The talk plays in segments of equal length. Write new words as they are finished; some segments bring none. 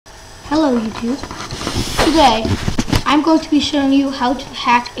Hello YouTube. Today I'm going to be showing you how to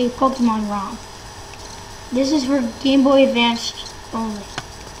hack a Pokemon ROM. This is for Game Boy Advance only.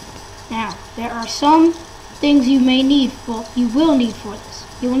 Now there are some things you may need, you will need for this.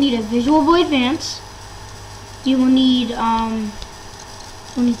 You will need a Visual Boy Advance. You will need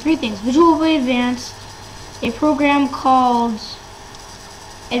three things: Visual Boy Advance, a program called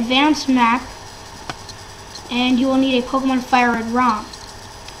advancemap, and you will need a Pokemon Fire Red ROM.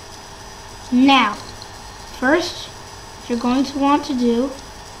 Now, first, what you're going to want to do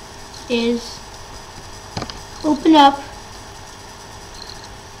is open up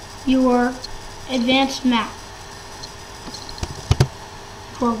your advancemap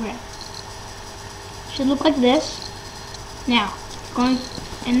program. It should look like this. Now,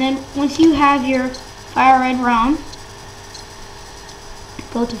 and then once you have your Fire Red ROM,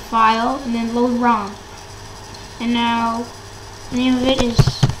 go to File and then Load ROM. And now, the name of it is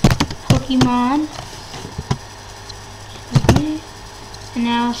Pokemon. And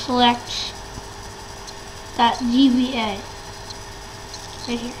now select .gva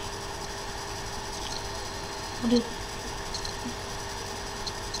right here.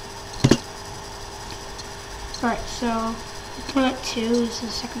 Alright, so Pokemon 2 is the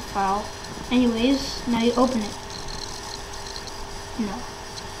second file. Anyways, now you open it. No.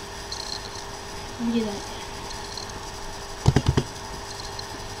 Let me do that again.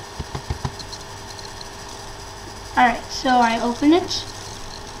 Alright, so I open it,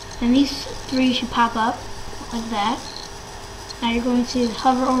 and these three should pop up like that. Now you're going to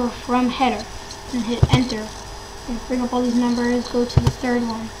hover over from header and hit enter and bring up all these numbers. Go to the third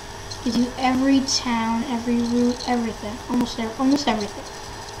one. Gives you every town, every route, everything, almost everything.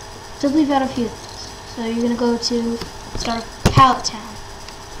 Just leave out a few things. So you're gonna go to start Pallet Town.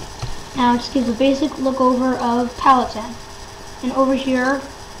 Now it just gives a basic look over of Pallet Town, and over here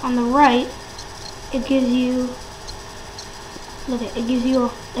on the right, it gives you. It gives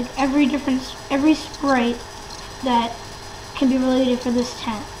you like every sprite that can be related for this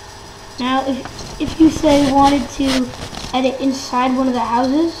town. Now, if you say wanted to edit inside one of the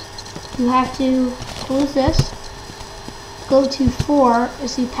houses, you have to close this, go to 4 to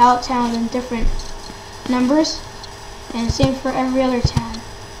see Pallet Town in different numbers, and same for every other town.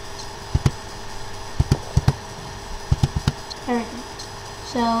 Everything.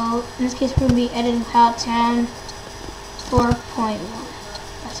 So in this case, we're going to be editing Pallet Town 4.1.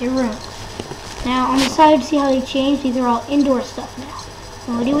 That's your room. Now on the side, see how they changed? These are all indoor stuff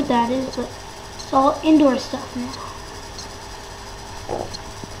now. No idea what that is, but it's all indoor stuff now.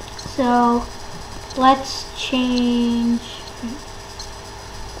 So let's change.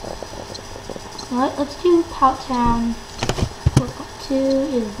 Let's do Pallet Town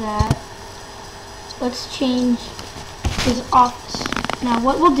 4.2 is that. Let's change his office. Now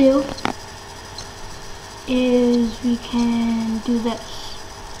what we'll do is we can do this.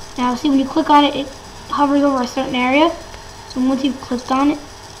 Now see, when you click on it, it hovers over a certain area, and once you've clicked on it,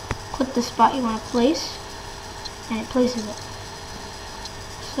 click the spot you want to place, and it places it.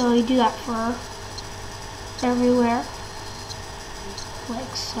 So you do that for everywhere,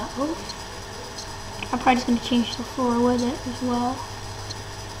 like so. I'm probably just going to change the floor with it as well.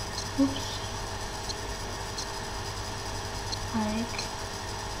 Oops. Like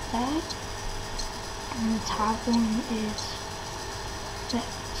that. And the top one is that.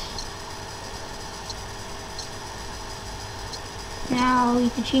 Now you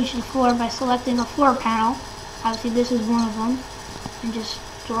can change the floor by selecting a floor panel. Obviously this is one of them. And just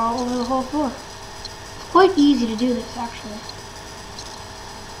draw over the whole floor. It's quite easy to do this actually.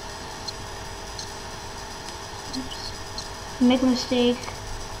 Oops. If you make a mistake,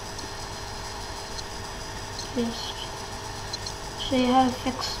 just show you how to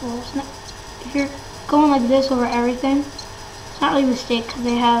fix walls. If you're going like this over everything, it's not really a mistake because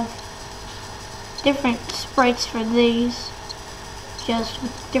they have different sprites for these, just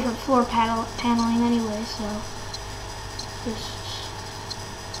with different floor paneling anyway. So just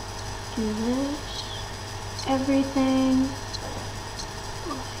do this, everything.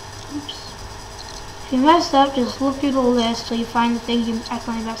 Oops. If you messed up, just look through the list till you find the thing you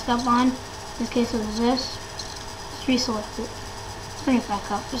accidentally messed up on. In this case it was this. Just reselect it. Bring it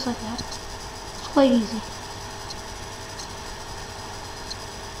back up, just like that. It's quite easy.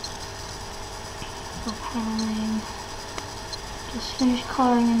 So paneling. Just finish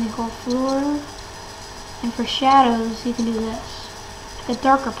coloring in the whole floor. And for shadows, you can do this. Like a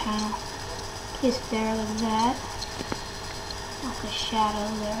darker panel. Place it there like that. Like a shadow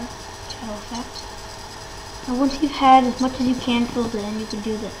there. Shadow effect. Now once you've had as much as you can filled in, you can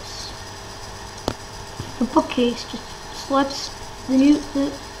do this. The bookcase just selects the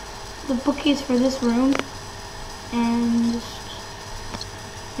the bookcase for this room, and just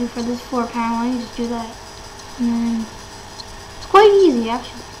do for this floor paneling, just do that. And then it's quite easy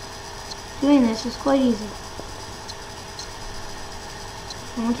actually. Doing this is quite easy.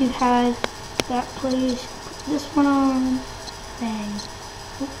 And once you've had that place, put this one on, bang.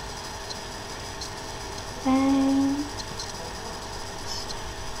 Oop. Bang.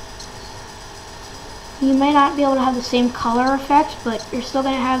 You may not be able to have the same color effect, but you're still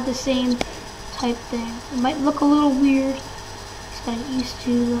going to have the same type thing. It might look a little weird. Just got to get used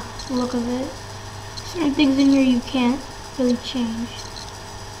to the look of it. Certain things in here you can't really change,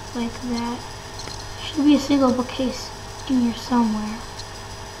 like that. There should be a single bookcase in here somewhere,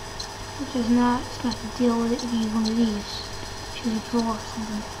 which is not. Just going to have to deal with it if you use one of these. Choose a drawer or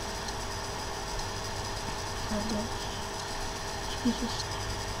something. Like this. Jesus.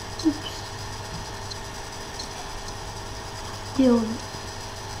 Oops. Deal with it.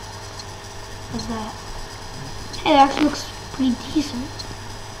 Like that. Hey, that actually looks pretty decent.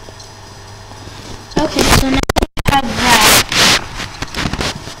 Okay, so now that you have that,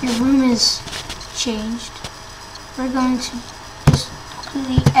 your room is changed. We're going to just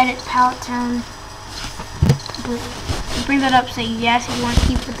completely edit palette tone completely. Bring that up, say yes if you want to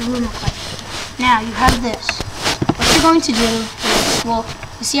keep what the room looks like. Now you have this. What you're going to do is, well,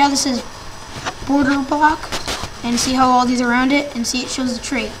 you see how this is border block? And see how all these are around it, and see it shows the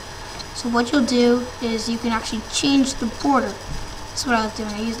tree. So what you'll do is you can actually change the border. That's what I was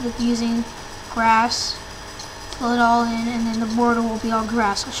doing. I was using grass, fill it all in, and then the border will be all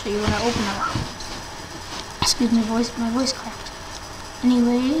grass. I'll show you when I open it. Excuse me, my voice cracked.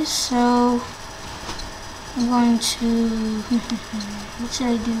 Anyways, so I'm going to what should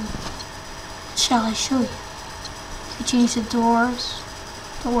I do? What shall I show you? You change the doors.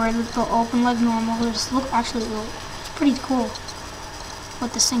 Don't worry, they'll open like normal. They'll just look, actually, it's pretty cool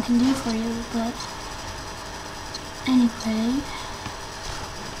what this thing can do for you, but anyway.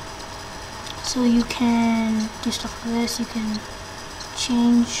 So you can do stuff like this. You can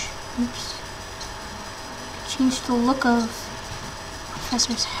change, change the look of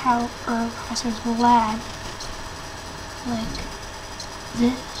Professor's house, or Professor's lab, like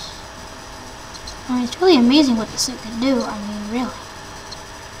this. I mean, it's really amazing what this thing can do. I mean, really.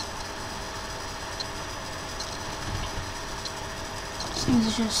 This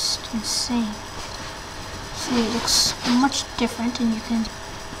is just insane. See, it looks much different, and you can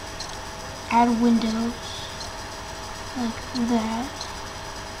add windows like that,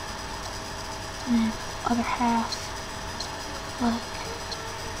 and then other half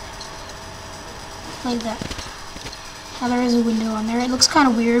like that. Now there is a window on there. It looks kind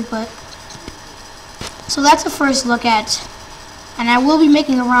of weird, but so that's the first look at. And I will be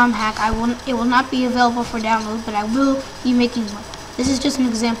making a ROM hack. It will not be available for download, but I will be making one. This is just an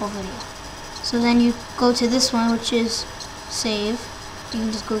example video. So then you go to this one, which is save. You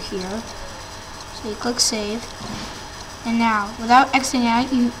can just go here. So you click save. And now, without exiting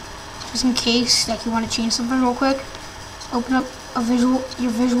out, you just in case like you want to change something real quick, open up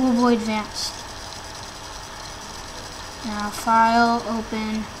your Visual Boy Advanced. Now file,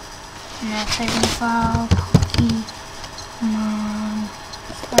 open, and now type in the file,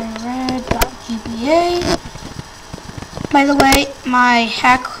 PKMN.gpa. By the way, my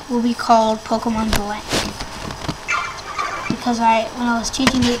hack will be called Pokemon Blank, because when I was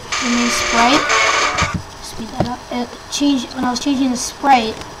changing the main sprite, speed that up. When I was changing the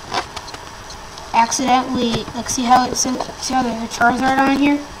sprite, accidentally, like see how there's a Charizard on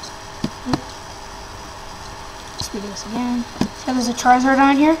here. Speed this again. See how there's a Charizard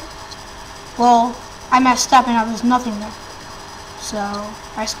on here? Well, I messed up and now there's nothing there. So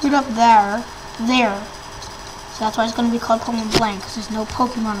I screwed up there. So that's why it's going to be called Pokemon Blank, because there's no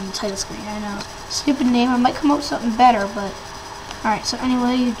Pokemon on the title screen. I know. Stupid name. I might come up with something better, but alright, so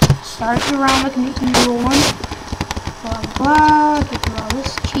anyway, you start your round like a new one. Blah, blah, get through all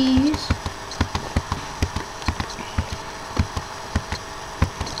this cheese.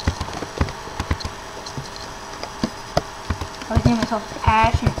 I always name myself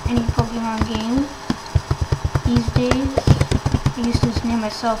Ash in any Pokemon game these days. I used to just name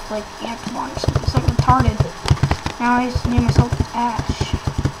myself like Antoine, something retarded. Now I just name myself Ash.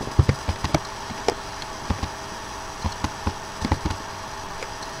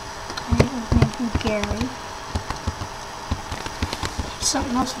 And I was named Gary.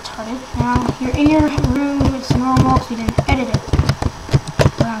 Something else retarded. Now you're in your room, it's normal because you didn't edit it.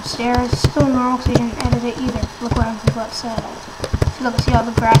 Downstairs, it's still normal because you didn't edit it either. Look what happens outside. See how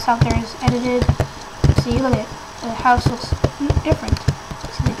the grass out there is edited? See, look at it. The house looks different.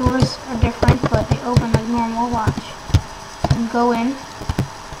 See, the doors are different, but they open like normal. Watch. You go in.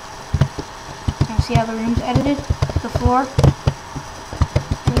 see how the room's edited? The floor?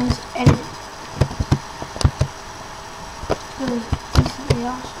 Everything's edited. Really decently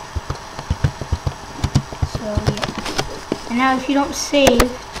awesome. So yeah. And now if you don't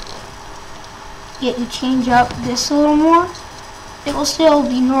save, yet you change up this a little more, it will still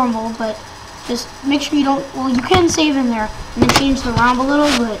be normal, but just make sure you don't, well, you can save in there and then change the ROM a little,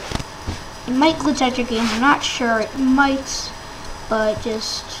 but it might glitch out your game. I'm not sure, it might, but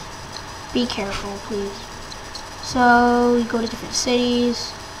just be careful, please. So you go to different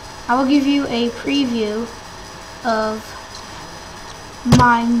cities. I will give you a preview of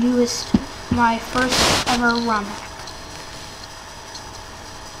my first ever ROM hack.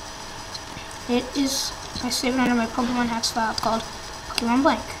 It is, I save it under my Pokemon hacks file called Pokemon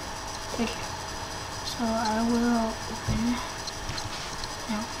Blank. Right here. So I will open,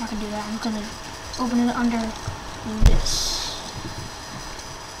 no, I'm not going to do that. I'm going to open it under this.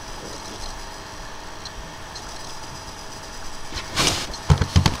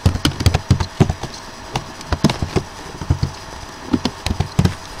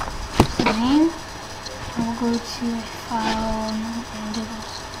 The name, and we'll go to a file and do this.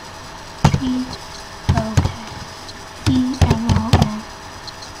 PKMN.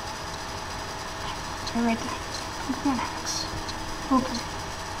 They're right there. Pokemon hacks. Open.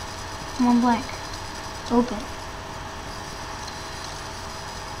 Pokemon Blank. Open.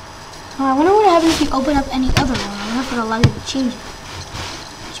 I wonder what happens if you open up any other one. I wonder if it allows you to change it.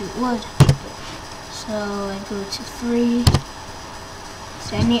 Which it would. So I go to 3.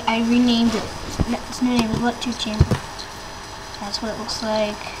 So I renamed it. Its new name is What 2 Chamber. That's what it looks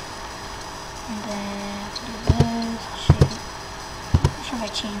like. And then to do this, I'll show you. I'm not sure if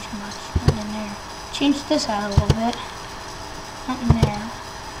I changed much. Not in there. Change this out a little bit. Not in there.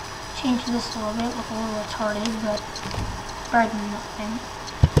 Change this a little bit. Look a little retarded, but better than nothing.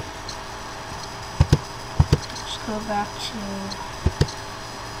 Just go back to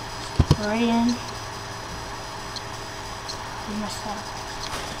Viridian. We messed that up.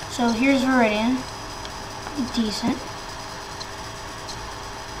 So here's Viridian. Pretty decent.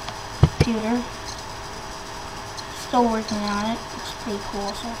 Computer. Still working on it. Looks pretty cool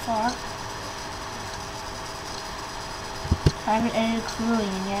so far. I haven't edited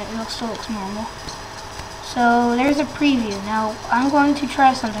Cerulean yet. It still looks normal. So there's a preview. Now I'm going to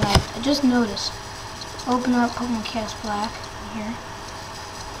try something I just noticed. Open up Pokemon Cast Black here.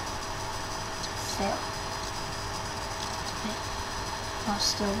 Fail. Oh,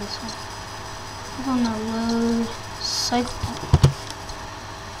 still this one. I'm gonna load Cycle.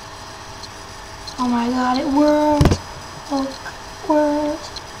 Oh my god, it worked! Oh, it worked!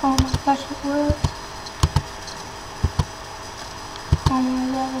 Oh my gosh, it worked! Oh my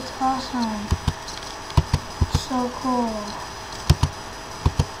god, it's awesome! So cool!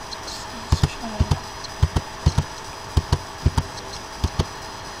 Let's try it.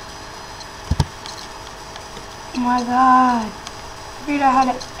 Oh my god! I figured out how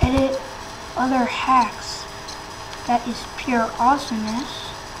to edit other hacks. That is pure awesomeness.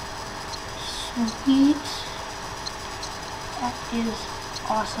 Sweet. That is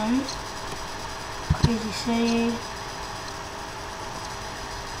awesome. Crazy City.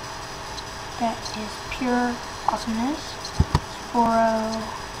 That is pure awesomeness. Sporo.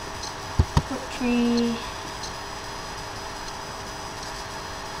 Foot Tree.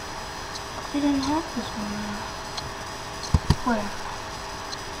 We didn't have this one now. Whatever.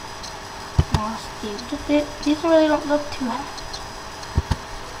 Moss Deep. These really don't look too hacked.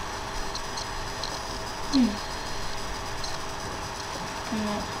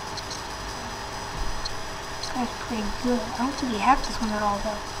 This guy's pretty good. I don't think he hacked this one at all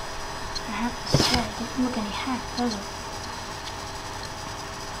though. I have to say, it doesn't look any hacked, does it?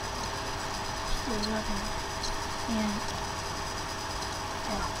 Still looking. Yeah.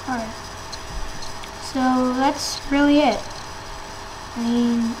 Alright. So that's really it. I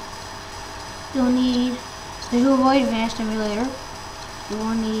mean, you'll need Visual Boy Advanced Emulator. You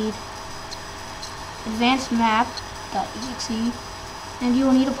will need advancemap.exe, and you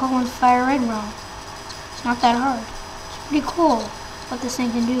will need a Pokemon Fire Red ROM. It's not that hard. It's pretty cool what this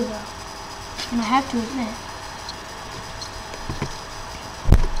thing can do though, and I have to admit.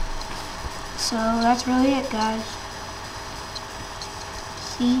 So that's really it, guys.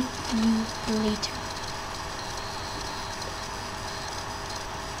 See you later.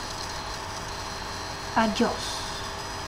 Adios.